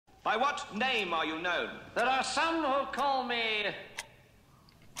By what name are you known? There are some who call me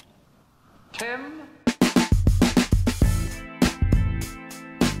Tim.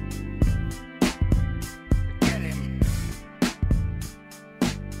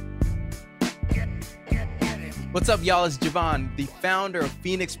 What's up, y'all? It's Javon, the founder of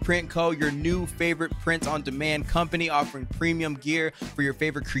Phoenix Print Co., your new favorite print-on-demand company offering premium gear for your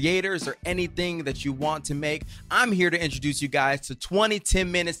favorite creators or anything that you want to make. I'm here to introduce you guys to 20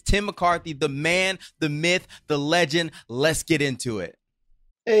 Minutes, Tim McCarthy, the man, the myth, the legend. Let's get into it.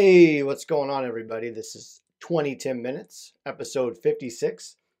 Hey, what's going on, everybody? This is 20 Minutes, episode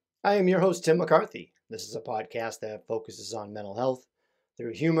 56. I am your host, Tim McCarthy. This is a podcast that focuses on mental health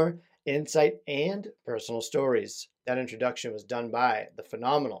through humor, insight, and personal stories. That introduction was done by the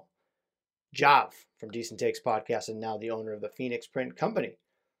phenomenal Jav from Decent Takes Podcast and now the owner of the Phoenix Print Company.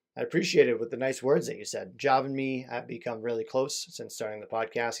 I appreciate it with the nice words that you said. Jav and me have become really close since starting the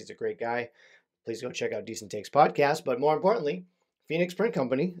podcast. He's a great guy. Please go check out Decent Takes Podcast. But more importantly, Phoenix Print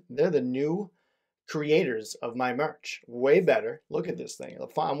Company, they're the new creators of my merch. Way better. Look at this thing.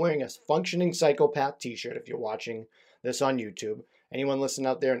 I'm wearing a Functioning Psychopath t-shirt if you're watching this on YouTube. Anyone listening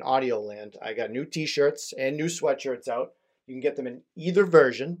out there in audio land, I got new t-shirts and new sweatshirts out. You can get them in either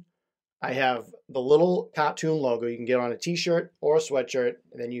version. I have the little cartoon logo. You can get on a t-shirt or a sweatshirt.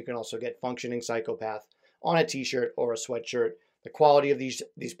 And then you can also get Functioning Psychopath on a t-shirt or a sweatshirt. The quality of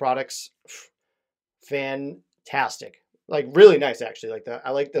these products, fantastic. Like really nice, actually.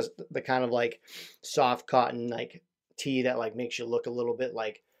 I like the kind of like soft cotton like tee that like makes you look a little bit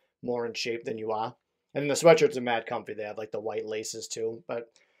like more in shape than you are. And the sweatshirts are mad comfy. They have like the white laces too. But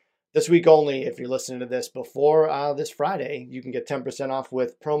this week only, if you're listening to this before this Friday, you can get 10% off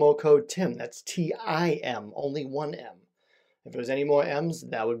with promo code TIM. That's TIM, only one M. If there's any more M's,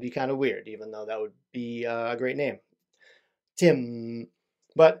 that would be kind of weird, even though that would be a great name. Tim.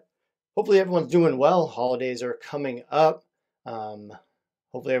 But hopefully everyone's doing well. Holidays are coming up.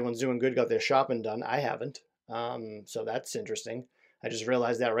 Hopefully everyone's doing good, got their shopping done. I haven't. So that's interesting. I just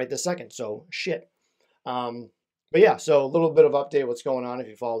realized that right this second. So shit. But yeah, so a little bit of update what's going on if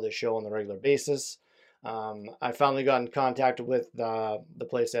you follow this show on the regular basis. I finally got in contact with the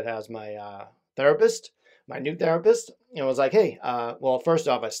place that has my therapist, my new therapist, and was like, hey, well, first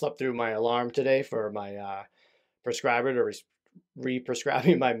off, I slept through my alarm today for my prescriber to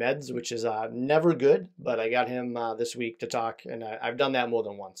re-prescribing my meds, which is never good, but I got him this week to talk, and I've done that more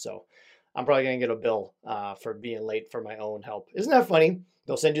than once, so I'm probably going to get a bill for being late for my own help. Isn't that funny?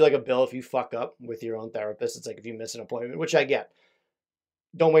 They'll send you like a bill if you fuck up with your own therapist. It's like if you miss an appointment, which I get.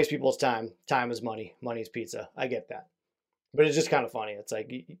 Don't waste people's time. Time is money. Money is pizza. I get that. But it's just kind of funny. It's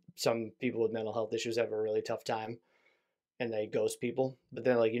like some people with mental health issues have a really tough time and they ghost people. But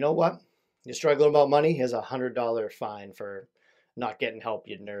they're like, you know what? You're struggling about money? Here's $100 fine for not getting help,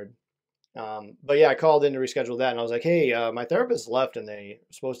 you nerd. But yeah, I called in to reschedule that and I was like, hey, my therapist left and they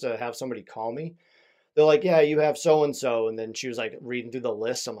were supposed to have somebody call me. They're like, yeah, you have so-and-so. And then she was like reading through the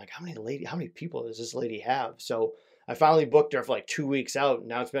list. I'm like, how many people does this lady have? So I finally booked her for like 2 weeks out.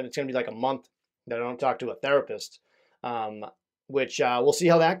 Now it's going to be like a month that I don't talk to a therapist, which we'll see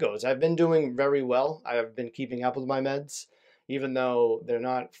how that goes. I've been doing very well. I've been keeping up with my meds, even though they're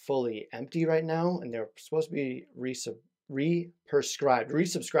not fully empty right now. And they're supposed to be re-prescribed.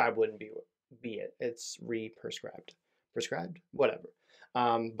 Resubscribed wouldn't be it. It's re-prescribed. Prescribed? Whatever.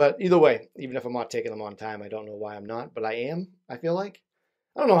 But either way, even if I'm not taking them on time, I don't know why I'm not, but I am, I feel like.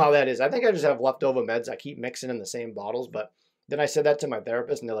 I don't know how that is. I think I just have leftover meds. I keep mixing in the same bottles, but then I said that to my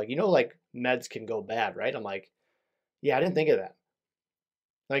therapist and they're like, you know, like meds can go bad, right? I'm like, yeah, I didn't think of that.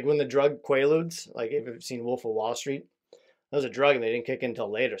 Like when the drug Quaaludes, like if you've seen Wolf of Wall Street, that was a drug and they didn't kick in until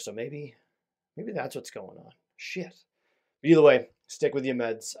later. So maybe that's what's going on. Shit. But either way, stick with your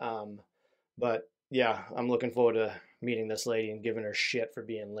meds. But yeah, I'm looking forward to meeting this lady and giving her shit for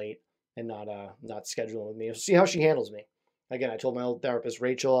being late and not scheduling with me. We'll see how she handles me. Again, I told my old therapist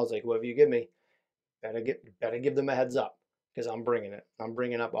Rachel, I was like, whoever you give me, better give them a heads up because I'm bringing it. I'm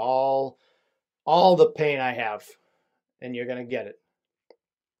bringing up all the pain I have, and you're gonna get it.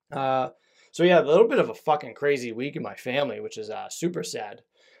 So yeah, a little bit of a fucking crazy week in my family, which is super sad.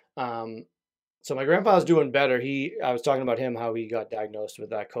 So my grandpa's doing better. I was talking about him, how he got diagnosed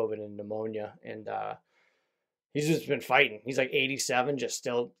with COVID and pneumonia, and he's just been fighting. He's like 87, just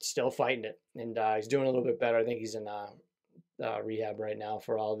still fighting it, and he's doing a little bit better. I think he's in rehab right now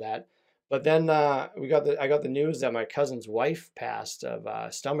for all of that. But then I got the news that my cousin's wife passed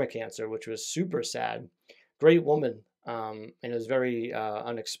of stomach cancer, which was super sad. Great woman, and it was very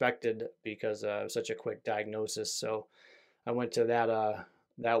unexpected because of such a quick diagnosis. So I went to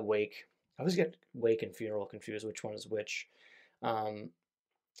that wake. I always get wake and funeral confused, which one is which.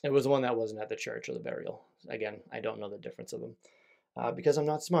 It was the one that wasn't at the church or the burial. Again, I don't know the difference of them because I'm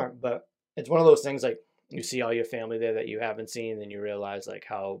not smart. But it's one of those things like you see all your family there that you haven't seen, and you realize like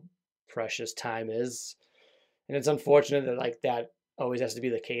how precious time is. And it's unfortunate that like that always has to be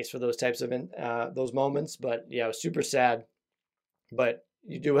the case for those types of those moments. But yeah, it was super sad. But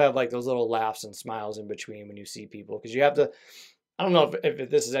you do have like those little laughs and smiles in between when you see people because you have to. I don't know if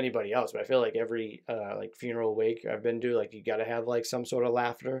this is anybody else, but I feel like every like funeral wake I've been to, like you got to have like some sort of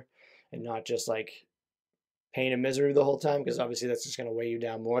laughter and not just like pain and misery the whole time because obviously that's just going to weigh you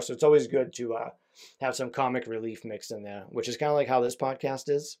down more. So it's always good to have some comic relief mixed in there, which is kind of like how this podcast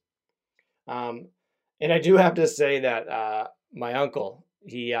is. And I do have to say that my uncle,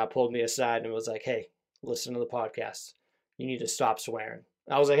 he pulled me aside and was like, "Hey, listen to the podcast. You need to stop swearing."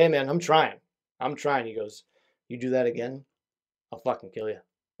 I was like, "Hey man, I'm trying. He goes, "You do that again, I'll fucking kill you."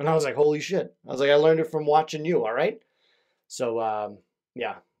 And I was like, "Holy shit." I was like, "I learned it from watching you, all right?" So,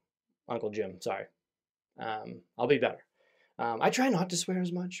 yeah, Uncle Jim, sorry. I'll be better. I try not to swear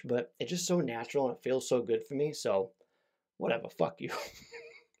as much, but it's just so natural and it feels so good for me. So, whatever, fuck you.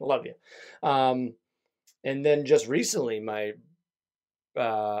 Love you. And then just recently, my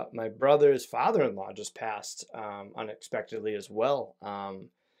brother's father-in-law just passed unexpectedly as well.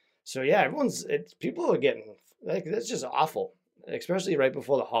 So yeah, people are getting like that's just awful, especially right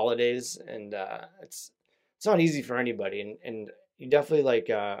before the holidays, and it's not easy for anybody, and you definitely like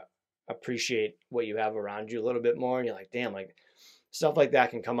appreciate what you have around you a little bit more, and you're like, damn, like stuff like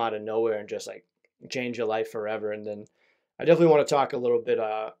that can come out of nowhere and just like change your life forever. And then I definitely want to talk a little bit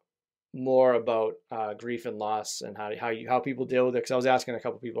more about grief and loss and how people deal with it. Because I was asking a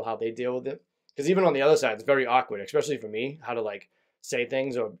couple people how they deal with it. Because even on the other side, it's very awkward, especially for me, how to like say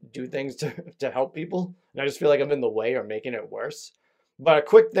things or do things to help people. And I just feel like I'm in the way or making it worse. But a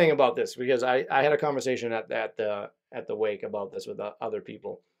quick thing about this, because I had a conversation at the wake about this with other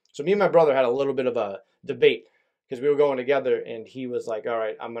people. So me and my brother had a little bit of a debate because we were going together, and he was like, "All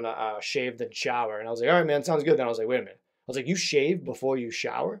right, I'm gonna shave then shower," and I was like, "All right, man, sounds good." Then I was like, "Wait a minute," I was like, "You shave before you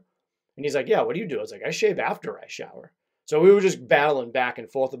shower?" And he's like, "Yeah, what do you do?" I was like, "I shave after I shower." So we were just battling back and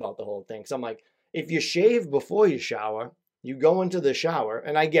forth about the whole thing. So I'm like, if you shave before you shower, you go into the shower,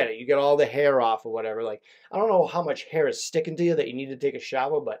 and I get it. You get all the hair off or whatever. Like, I don't know how much hair is sticking to you that you need to take a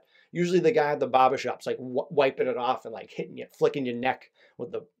shower, but usually the guy at the barbershop's like wiping it off and like hitting you, flicking your neck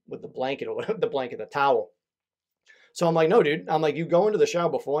with the blanket or whatever, the towel. So I'm like, no, dude. I'm like, you go into the shower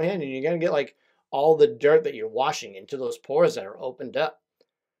beforehand, and you're going to get like all the dirt that you're washing into those pores that are opened up.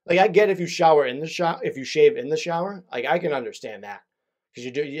 Like I get if you shower in the shower, if you shave in the shower, like I can understand that because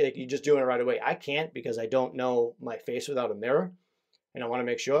you're just doing it right away. I can't because I don't know my face without a mirror, and I want to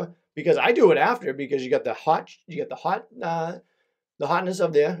make sure because I do it after because you got the hotness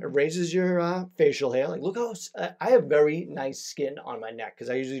of there. It raises your facial hair. Like look how I have very nice skin on my neck because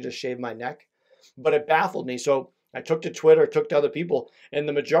I usually just shave my neck, but it baffled me. So I took to Twitter, took to other people, and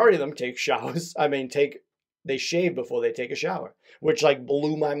the majority of them take showers. They shave before they take a shower, which like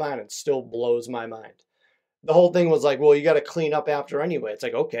blew my mind and still blows my mind. The whole thing was like, well, you got to clean up after anyway. It's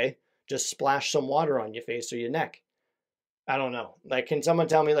like, okay, just splash some water on your face or your neck. I don't know. Like, can someone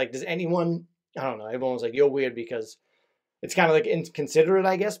tell me, like, does anyone, I don't know. Everyone was like, you're weird because it's kind of like inconsiderate,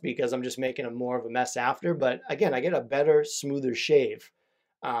 I guess, because I'm just making a more of a mess after. But again, I get a better, smoother shave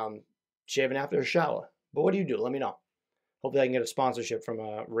shaving after a shower. But what do you do? Let me know. Hopefully I can get a sponsorship from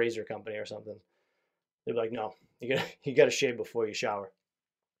a razor company or something. They'd be like, no, you got to shave before you shower.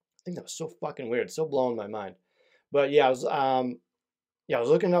 I think that was so fucking weird. It's still blowing my mind. But yeah, I was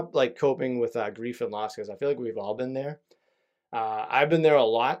looking up like coping with grief and loss because I feel like we've all been there. I've been there a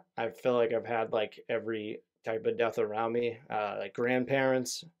lot. I feel like I've had like every type of death around me, like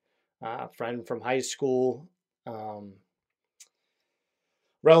grandparents, friend from high school,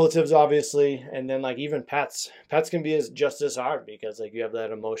 relatives obviously, and then like even pets can be just as hard because like you have that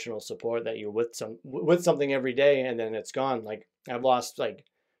emotional support that you're with something every day, and then it's gone. Like I've lost like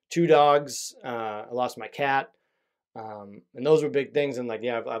 2 dogs, I lost my cat, and those were big things. And like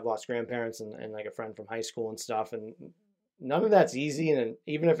yeah, I've lost grandparents and like a friend from high school and stuff, and none of that's easy. And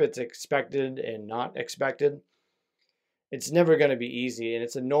even if it's expected and not expected, it's never going to be easy, and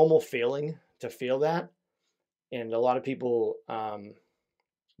it's a normal feeling to feel that. And a lot of people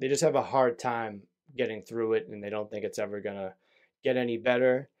they just have a hard time getting through it, and they don't think it's ever going to get any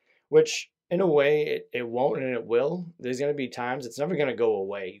better, which in a way it won't, and it will. There's going to be times it's never going to go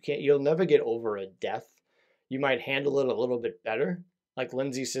away. You'll never get over a death. You might handle it a little bit better. Like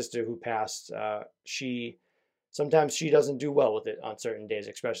Lindsay's sister who passed, sometimes she doesn't do well with it on certain days,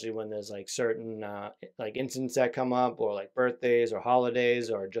 especially when there's like certain like incidents that come up, or like birthdays or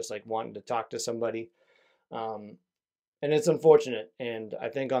holidays, or just like wanting to talk to somebody. And it's unfortunate. And I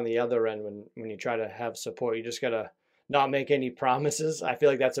think on the other end, when you try to have support, you just gotta not make any promises. I feel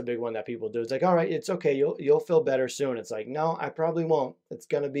like that's a big one that people do. It's like, all right, it's okay, you'll feel better soon. It's like, no, I probably won't. It's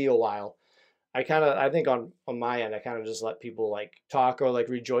gonna be a while. I think on my end, I kind of just let people like talk or like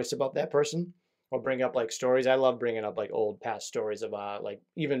rejoice about that person or bring up like stories. I love bringing up like old past stories of like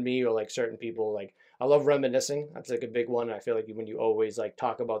even me or like certain people. Like I love reminiscing. That's like a big one. I feel like when you always like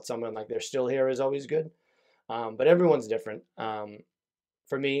talk about someone like they're still here is always good. But everyone's different.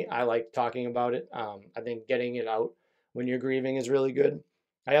 For me, I like talking about it. I think getting it out when you're grieving is really good.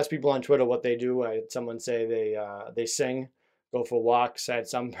 I ask people on Twitter what they do. I had someone say they sing, go for walks. I had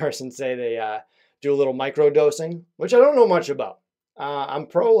some person say they do a little micro dosing, which I don't know much about. I'm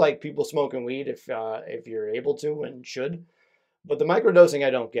pro like people smoking weed if you're able to and should, but the micro dosing I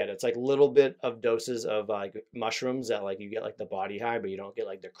don't get. It's like little bit of doses of like mushrooms that like you get like the body high, but you don't get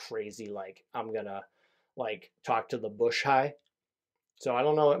like the crazy like I'm gonna like talk to the bush high. So I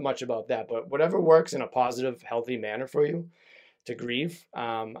don't know much about that, but whatever works in a positive, healthy manner for you to grieve,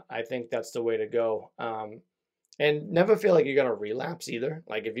 I think that's the way to go. And never feel like you're gonna relapse either.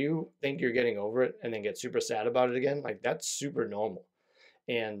 Like if you think you're getting over it and then get super sad about it again, like that's super normal.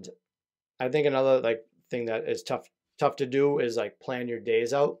 And I think another like thing that is tough to do is like plan your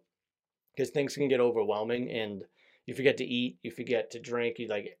days out because things can get overwhelming and you forget to eat, you forget to drink, you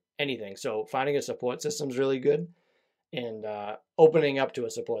like anything. So finding a support system is really good and opening up to a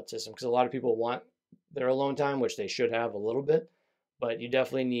support system because a lot of people want their alone time, which they should have a little bit, but you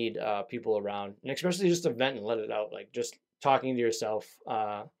definitely need people around, and especially just to vent and let it out. Like just talking to yourself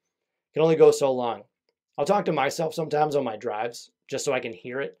can only go so long. I'll talk to myself sometimes on my drives just so I can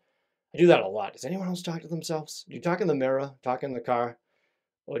hear it. I do that a lot. Does anyone else talk to themselves? Do you talk in the mirror, talk in the car,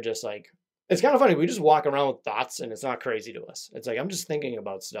 or just like, it's kind of funny. We just walk around with thoughts and it's not crazy to us. It's like, I'm just thinking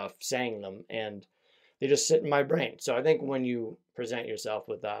about stuff, saying them, and they just sit in my brain. So I think when you present yourself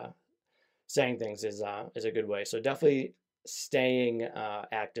with saying things is a good way. So definitely staying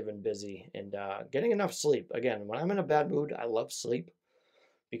active and busy and getting enough sleep. Again, when I'm in a bad mood, I love sleep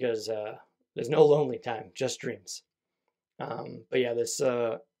because there's no lonely time, just dreams. But yeah,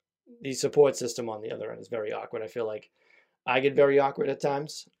 the support system on the other end is very awkward. I feel like I get very awkward at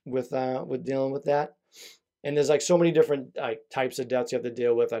times with dealing with that. And there's like so many different like types of deaths you have to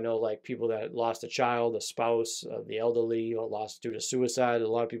deal with. I know like people that lost a child, a spouse, the elderly, or lost due to suicide. A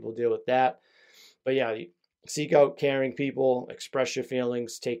lot of people deal with that. But yeah, seek out caring people, express your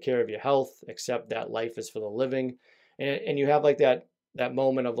feelings, take care of your health, accept that life is for the living. And you have like that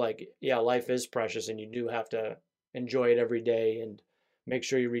moment of like, yeah, life is precious and you do have to enjoy it every day and make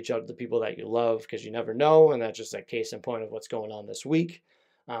sure you reach out to the people that you love because you never know. And that's just a case in point of what's going on this week,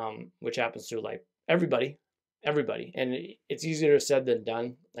 which happens to like everybody. And it's easier said than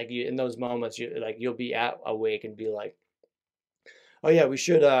done. Like in those moments, you'll be awake and be like, oh yeah, we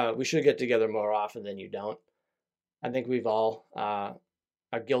should get together more often than you don't. I think we've all are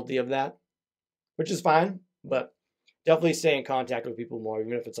guilty of that, which is fine, but definitely stay in contact with people more,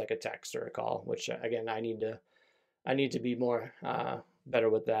 even if it's like a text or a call, which again, I need to be more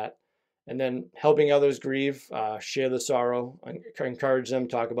better with that. And then helping others grieve, share the sorrow, encourage them,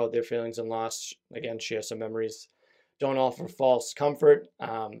 talk about their feelings and loss. Again, share some memories. Don't offer false comfort.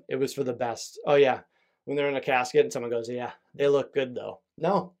 It was for the best. Oh yeah, when they're in a casket and someone goes, yeah, they look good though.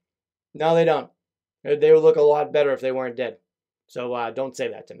 No, they don't. They would look a lot better if they weren't dead. So don't say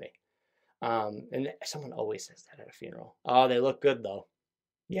that to me. And someone always says that at a funeral. Oh, they look good though.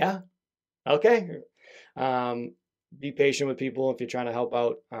 Yeah. Okay. Be patient with people if you're trying to help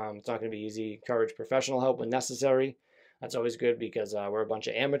out. It's not going to be easy. Encourage professional help when necessary. That's always good because we're a bunch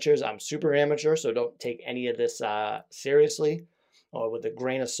of amateurs. I'm super amateur, so don't take any of this seriously or with a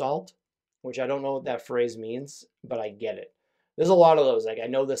grain of salt, which I don't know what that phrase means, but I get it. There's a lot of those. Like I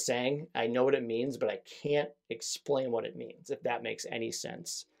know the saying, I know what it means, but I can't explain what it means, if that makes any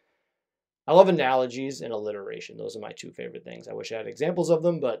sense. I love analogies and alliteration. Those are my two favorite things. I wish I had examples of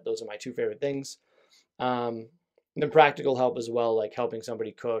them, but those are my two favorite things. And then practical help as well, like helping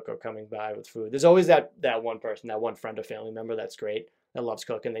somebody cook or coming by with food. There's always that one person, that one friend or family member that's great, that loves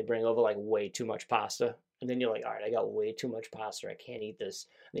cooking. They bring over like way too much pasta. And then you're like, all right, I got way too much pasta. I can't eat this.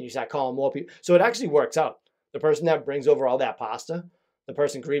 And then you start calling more people. So it actually works out. The person that brings over all that pasta, the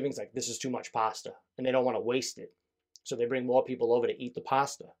person grieving is like, this is too much pasta. And they don't want to waste it. So they bring more people over to eat the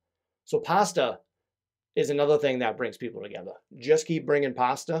pasta. So pasta is another thing that brings people together. Just keep bringing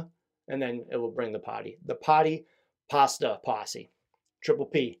pasta and then it will bring the party. The party pasta posse, triple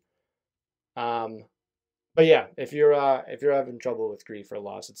P. But yeah, if you're having trouble with grief or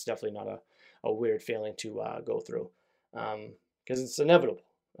loss, it's definitely not a weird feeling to go through because it's inevitable.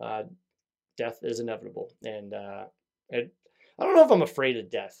 Death is inevitable, and I don't know if I'm afraid of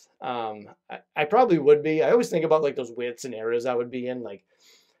death. I probably would be. I always think about like those weird scenarios I would be in, like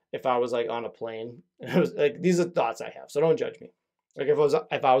if I was like on a plane. It was like these are thoughts I have, so don't judge me. Like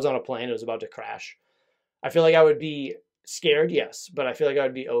if I was on a plane, it was about to crash. I feel like I would be scared, yes, but I feel like I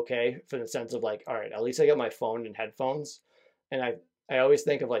would be okay for the sense of like, all right, at least I got my phone and headphones, and I always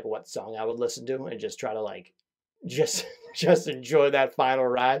think of like what song I would listen to and just try to like just just enjoy that final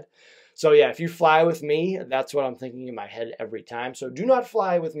ride. So yeah, if you fly with me, that's what I'm thinking in my head every time. So do not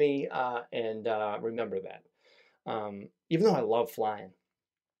fly with me, and remember that. Even though I love flying,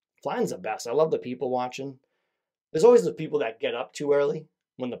 flying's the best. I love the people watching. There's always the people that get up too early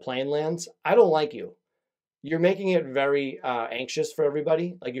when the plane lands. I don't like you. You're making it very anxious for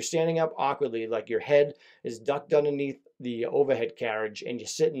everybody. Like you're standing up awkwardly, like your head is ducked underneath the overhead carriage and you're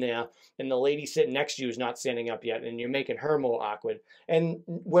sitting there and the lady sitting next to you is not standing up yet and you're making her more awkward. And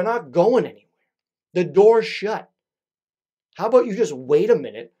we're not going anywhere. The door's shut. How about you just wait a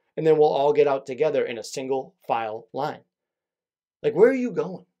minute and then we'll all get out together in a single file line? Like, where are you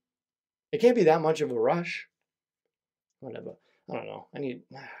going? It can't be that much of a rush. Whatever. I don't know. I need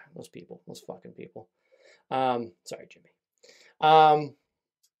those people, those fucking people. Sorry, Jimmy.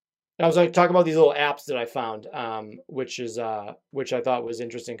 I was like talking about these little apps that I found, which I thought was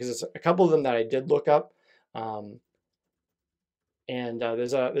interesting because there's a couple of them that I did look up, and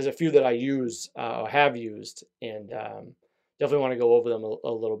there's a few that I use or have used, and definitely want to go over them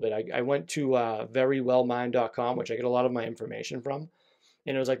a little bit. I went to verywellmind.com, which I get a lot of my information from,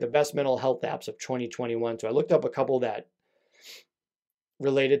 and it was like the best mental health apps of 2021. So I looked up a couple that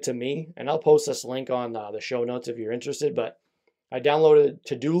related to me, and I'll post this link on the show notes if you're interested. But I downloaded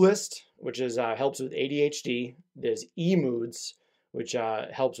To-Do-List, which is helps with ADHD. There's eMoods, which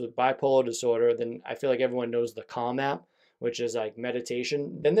helps with bipolar disorder. Then I feel like everyone knows the Calm app, which is like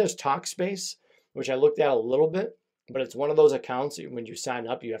meditation. Then there's Talkspace, which I looked at a little bit, but it's one of those accounts when you sign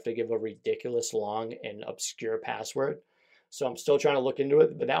up, you have to give a ridiculous long and obscure password. So I'm still trying to look into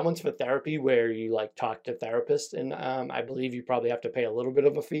it, but that one's for therapy where you like talk to therapists, and I believe you probably have to pay a little bit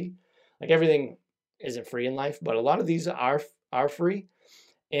of a fee. Like everything isn't free in life, but a lot of these are free.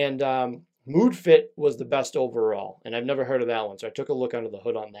 And MoodFit was the best overall, and I've never heard of that one, so I took a look under the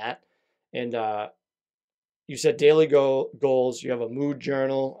hood on that. And you set daily goals. You have a mood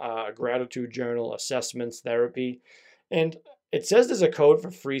journal, a gratitude journal, assessments, therapy, and it says there's a code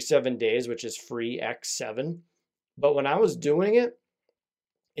for free 7 days, which is free X7. But when I was doing it,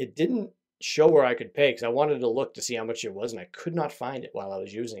 it didn't show where I could pay because I wanted to look to see how much it was, and I could not find it while I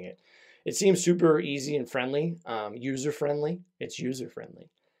was using it. It seems super easy and friendly, user-friendly. It's user-friendly.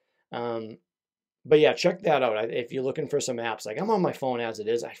 But yeah, check that out. If you're looking for some apps, like I'm on my phone as it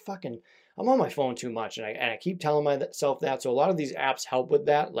is. I'm on my phone too much, and I keep telling myself that. So a lot of these apps help with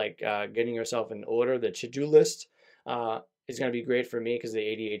that, like getting yourself in order. The To-Do List is going to be great for me because of the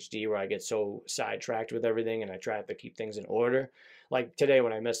ADHD where I get so sidetracked with everything and I try to keep things in order. Like today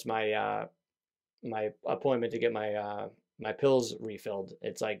when I missed my my appointment to get my pills refilled,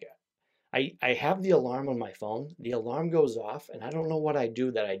 it's like I have the alarm on my phone. The alarm goes off and I don't know what I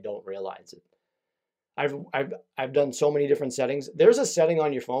do that I don't realize it. I've done so many different settings. There's a setting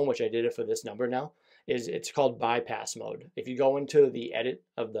on your phone, which I did it for this number now, it's called bypass mode. If you go into the edit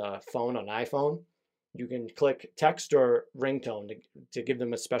of the phone on iPhone, you can click text or ringtone to give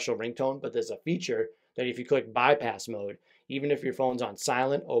them a special ringtone, but there's a feature that if you click bypass mode, even if your phone's on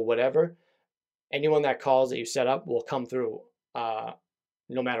silent or whatever, anyone that calls that you set up will come through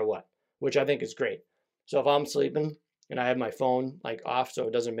no matter what, which I think is great. So if I'm sleeping and I have my phone like off so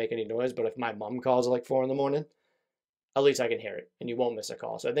it doesn't make any noise, but if my mom calls at like 4 a.m, at least I can hear it and you won't miss a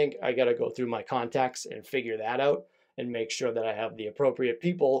call. So I think I got to go through my contacts and figure that out and make sure that I have the appropriate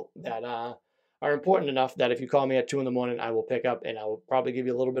people that are important enough that if you call me at 2 a.m, I will pick up and I will probably give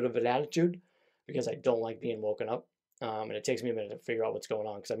you a little bit of an attitude because I don't like being woken up. And it takes me a minute to figure out what's going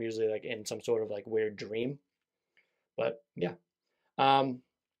on because I'm usually like in some sort of like weird dream. But yeah.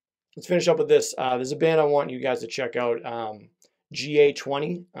 Let's finish up with this. There's a band I want you guys to check out.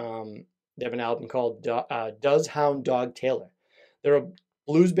 GA20. They have an album called Does Hound Dog Taylor. They're a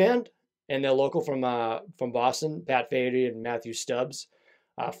blues band and they're local from Boston. Pat Fahey and Matthew Stubbs.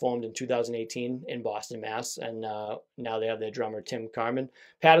 Formed in 2018 in Boston, Mass. And now they have their drummer, Tim Carmen.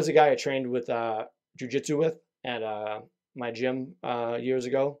 Pat is a guy I trained with jiu-jitsu with at my gym years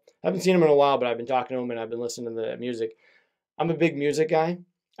ago. I haven't seen him in a while, but I've been talking to him and I've been listening to the music. I'm a big music guy.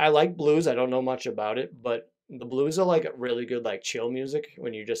 I like blues. I don't know much about it, but the blues are like really good, like chill music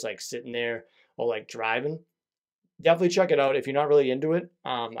when you're just like sitting there or like driving. Definitely check it out. If you're not really into it,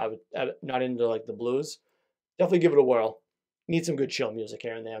 I'm not into like the blues, definitely give it a whirl. need some good chill music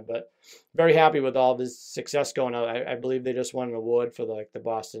here and there. But very happy with all of his success going out. I believe they just won an award for the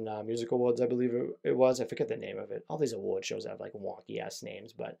Boston Music Awards, I believe it was. I forget the name of it. All these award shows have like wonky ass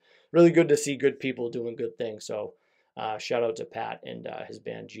names, but really good to see good people doing good things. So shout out to Pat and his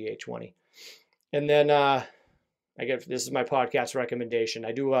band GA20. And then this is my podcast recommendation.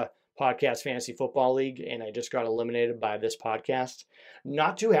 I do a podcast fantasy football league, and I just got eliminated by this podcast.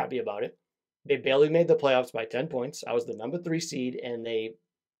 Not too happy about it. They barely made the playoffs by 10 points. I was the number 3 seed, and they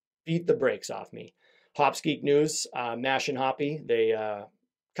beat the brakes off me. Hops Geek News, Mash and Hoppy, they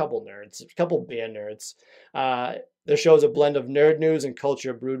couple band nerds. Their show's a blend of nerd news and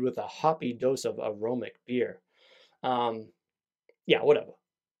culture brewed with a hoppy dose of aromatic beer. Yeah, whatever.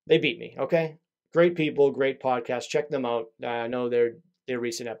 They beat me, okay? Great people, great podcast. Check them out. I know their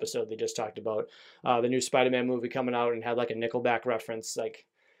recent episode, they just talked about the new Spider-Man movie coming out and had like a Nickelback reference. Like,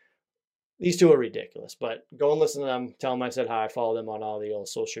 these two are ridiculous, but go and listen to them. Tell them I said hi. Follow them on all the old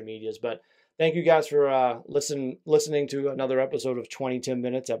social medias. But thank you guys for listening to another episode of 20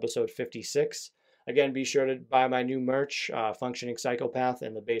 Minutes, episode 56. Again, be sure to buy my new merch, Functioning Psychopath,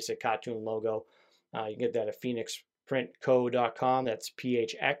 and the basic cartoon logo. You can get that at phoenixprintco.com. That's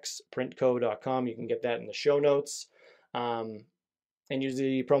phxprintco.com. You can get that in the show notes. And use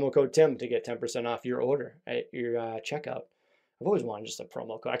the promo code TIM to get 10% off your order at your checkout. I've always wanted just a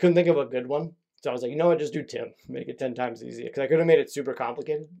promo code. I couldn't think of a good one. So I was like, you know what, just do TIM. Make it 10 times easier. Because I could have made it super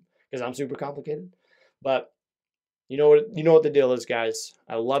complicated, because I'm super complicated. But you know what the deal is, guys.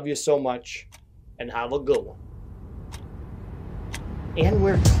 I love you so much, and have a good one. And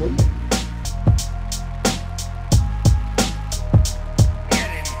we're clean.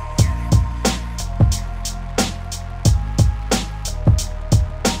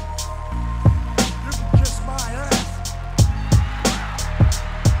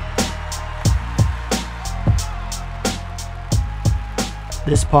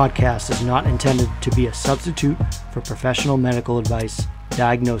 This podcast is not intended to be a substitute for professional medical advice,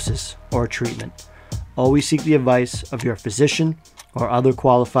 diagnosis, or treatment. Always seek the advice of your physician or other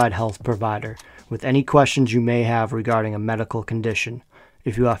qualified health provider with any questions you may have regarding a medical condition.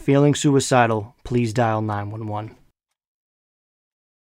 If you are feeling suicidal, please dial 911.